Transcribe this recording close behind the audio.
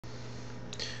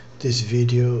This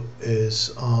video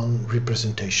is on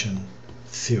representation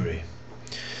theory.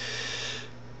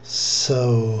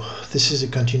 So this is a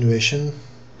continuation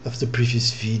of the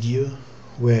previous video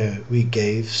where we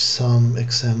gave some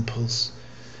examples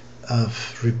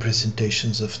of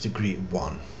representations of degree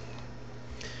 1.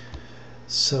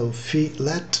 So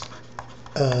let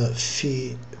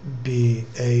phi be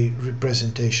a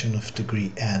representation of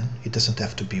degree n. It doesn't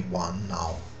have to be 1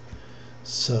 now.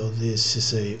 So this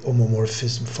is a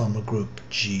homomorphism from a group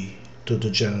G to the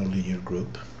general linear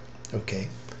group, okay,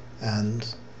 and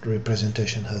the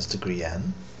representation has degree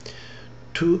n,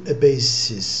 to a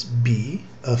basis B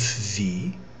of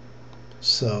V,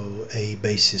 so a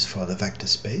basis for the vector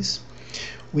space.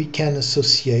 We can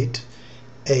associate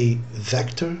a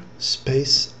vector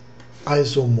space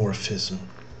isomorphism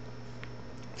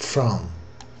from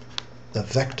the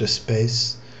vector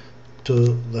space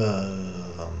to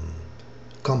the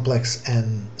complex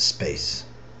n space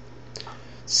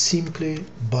simply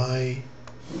by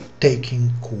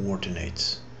taking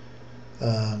coordinates.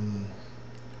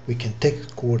 We can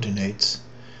take coordinates,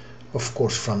 of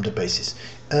course, from the basis.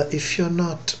 If you're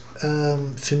not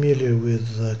familiar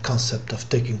with the concept of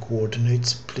taking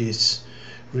coordinates, please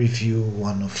review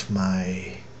one of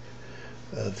my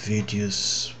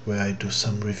videos where I do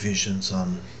some revisions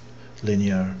on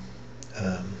linear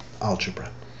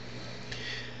algebra.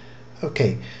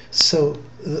 Okay, so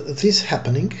this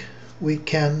happening, we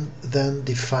can then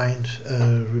define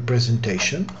a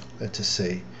representation, let us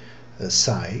say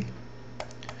psi,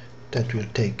 that will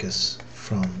take us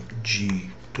from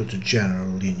G to the general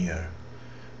linear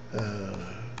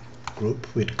group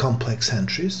with complex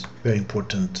entries, very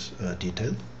important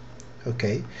detail.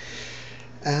 Okay,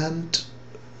 and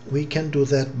we can do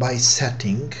that by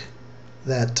setting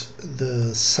that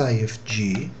the psi of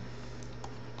G,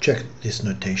 check this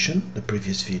notation, the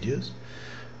previous videos.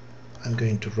 I'm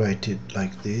going to write it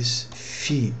like this: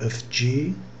 phi of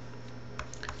G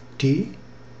T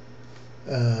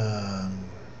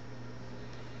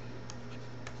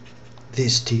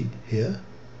this T here,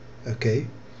 okay,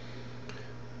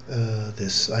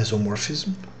 this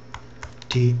isomorphism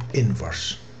T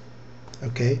inverse,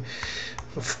 okay.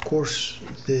 Of course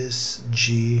this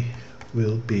G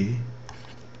will be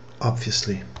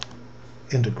obviously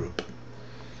in the group.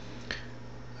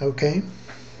 Okay,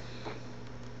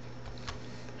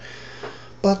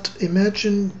 but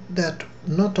imagine that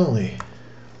not only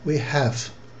we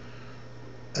have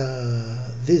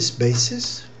this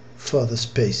basis for the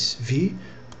space V,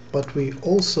 but we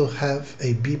also have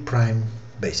a B prime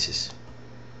basis.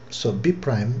 So B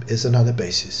prime is another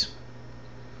basis.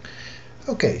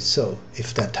 Okay, so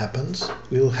if that happens,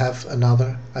 we'll have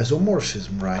another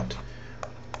isomorphism, right?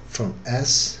 From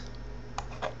S,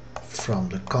 from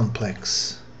the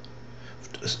complex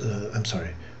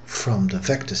from the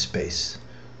vector space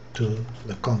to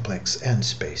the complex n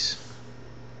space.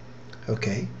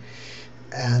 Okay,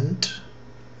 and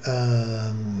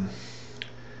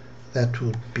that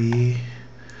would be,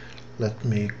 let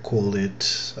me call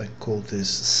it, I call this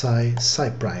psi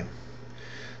prime.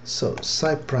 So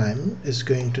psi prime is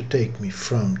going to take me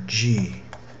from G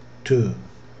to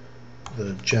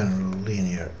the general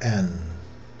linear n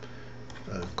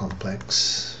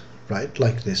complex, right,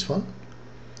 like this one.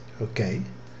 Okay,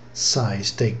 psi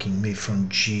is taking me from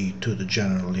G to the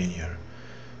general linear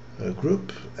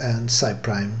group, and psi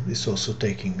prime is also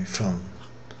taking me from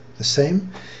the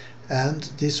same, and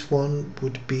this one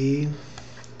would be,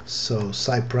 so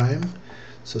psi prime,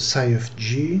 so psi of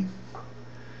G,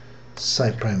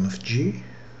 psi prime of G,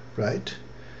 right,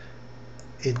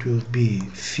 it will be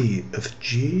phi of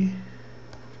G,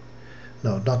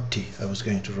 no, not T, I was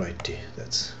going to write T,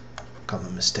 that's a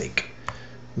common mistake.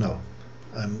 No,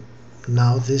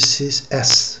 now this is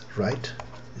S, right?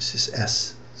 This is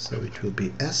S, so it will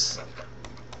be S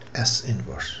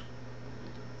inverse.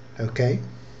 Okay,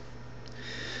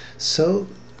 so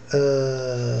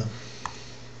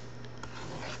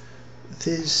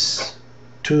these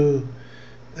two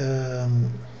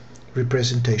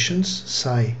representations,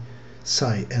 psi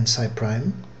and psi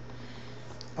prime,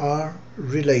 are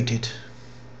related.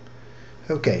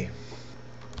 Okay.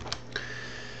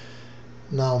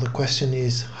 Now the question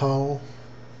is, how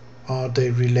are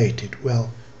they related?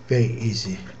 Well, very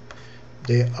easy.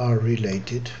 They are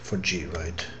related for G,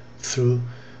 right, through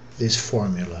this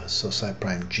formula. So psi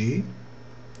prime G,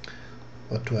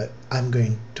 I'm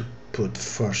going to put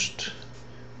first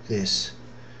this,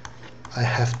 I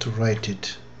have to write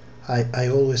it, I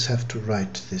always have to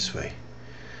write this way.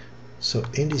 So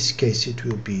in this case it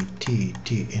will be T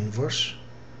inverse,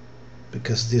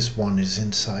 because this one is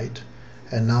inside,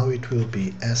 and now it will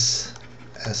be S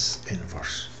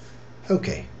inverse.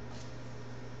 Okay,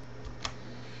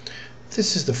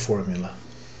 this is the formula.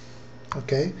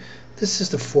 Okay, this is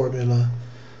the formula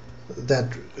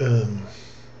that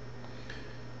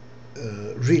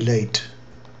relate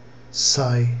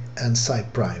psi and psi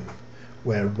prime,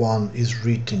 where one is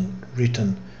written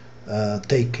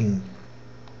taking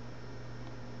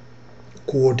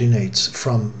coordinates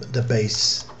from the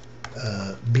base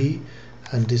b,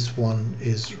 and this one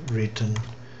is written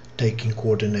taking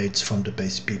coordinates from the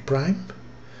base b prime.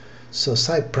 So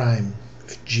psi prime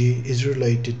of g is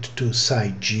related to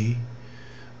psi g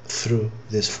through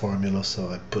this formula, so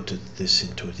I put this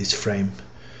into this frame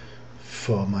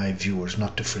for my viewers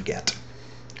not to forget.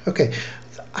 Okay,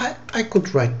 I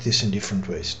could write this in different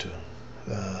ways too.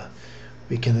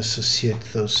 We can associate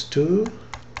those two.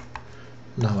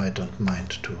 Now I don't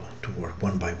mind to work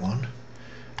one by one.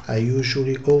 I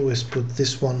usually always put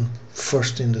this one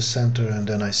first in the center and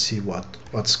then I see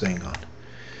what's going on.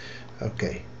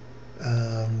 Okay,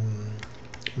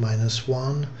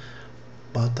 -1,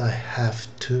 but I have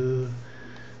to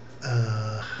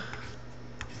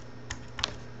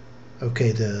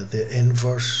okay, the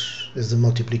inverse is the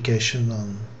multiplication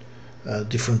on a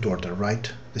different order,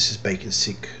 right? This is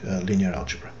basic linear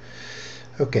algebra.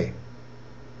 Okay,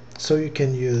 so you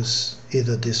can use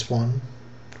either this one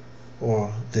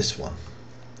or this one.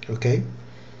 Okay,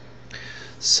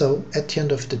 so at the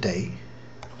end of the day,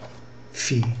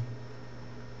 phi,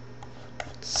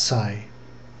 psi,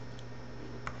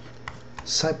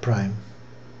 psi prime,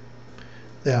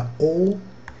 they are all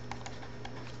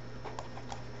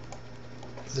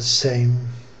the same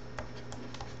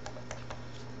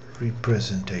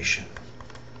representation.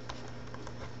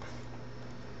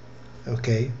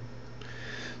 Okay,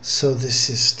 so this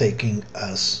is taking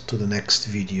us to the next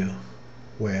video,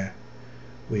 where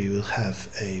we will have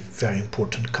a very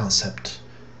important concept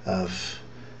of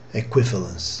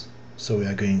equivalence. So we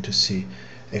are going to see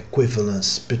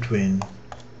equivalence between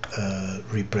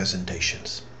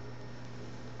representations.